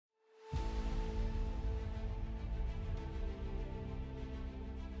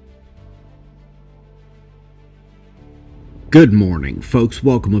Good morning, folks.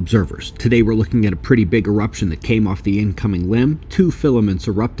 Welcome, observers. Today we're looking at a pretty big eruption that came off the incoming limb. 2 filaments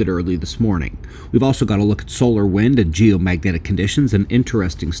erupted early this morning. We've also got a look at solar wind and geomagnetic conditions, an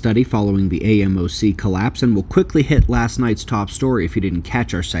interesting study following the AMOC collapse, and we'll quickly hit last night's top story if you didn't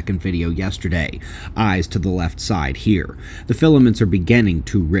catch our second video yesterday. Eyes to the left side here. The filaments are beginning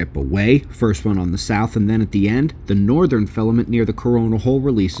to rip away, first one on the south, and then at the end, the northern filament near the coronal hole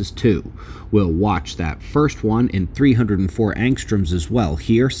releases too. We'll watch that first one in 304 angstroms as well.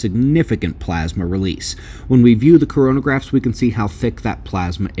 Here, significant plasma release. When we view the coronagraphs, we can see how thick that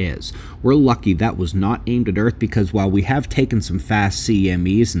plasma is. We're lucky that was not aimed at Earth because while we have taken some fast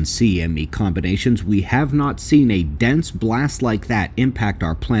CMEs and CME combinations, we have not seen a dense blast like that impact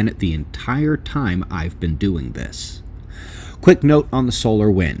our planet the entire time I've been doing this. Quick note on the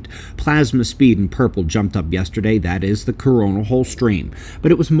solar wind. Plasma speed in purple jumped up yesterday, that is the coronal hole stream.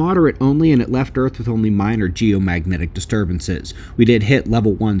 But it was moderate only and it left Earth with only minor geomagnetic disturbances. We did hit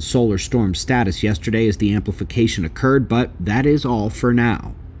level 1 solar storm status yesterday as the amplification occurred, but that is all for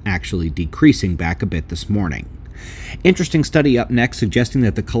now. Actually decreasing back a bit this morning. Interesting study up next suggesting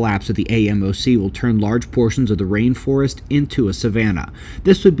that the collapse of the AMOC will turn large portions of the rainforest into a savanna.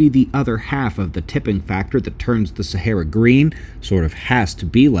 This would be the other half of the tipping factor that turns the Sahara green. Sort of has to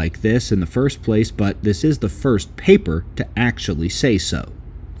be like this in the first place, but this is the first paper to actually say so.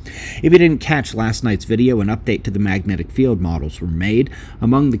 If you didn't catch last night's video, an update to the magnetic field models were made.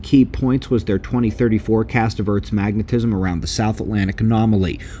 Among the key points was their 2030 forecast of Earth's magnetism around the South Atlantic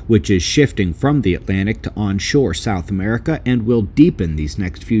anomaly, which is shifting from the Atlantic to onshore South America and will deepen these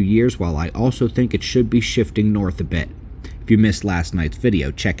next few years, while I also think it should be shifting north a bit. If you missed last night's video,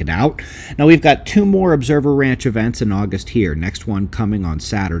 check it out. Now we've got 2 more Observer Ranch events in August here, next one coming on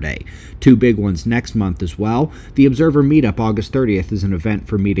Saturday. 2 big ones next month as well. The Observer Meetup August 30th is an event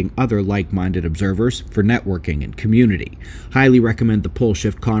for meeting other like-minded observers for networking and community. Highly recommend the Pole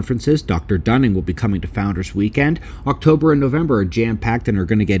Shift conferences. Dr. Dunning will be coming to Founders Weekend. October and November are jam-packed and are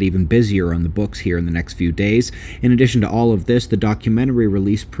going to get even busier on the books here in the next few days. In addition to all of this, the documentary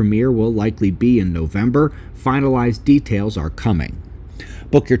release premiere will likely be in November. Finalized details are coming.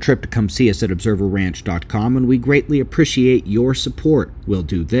 Book your trip to come see us at observerranch.com, and we greatly appreciate your support. We'll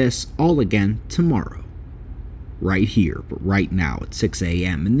do this all again tomorrow. Right here, but right now at 6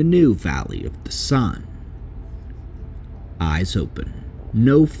 a.m. in the new Valley of the Sun. Eyes open.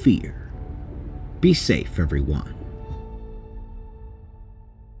 No fear. Be safe, everyone.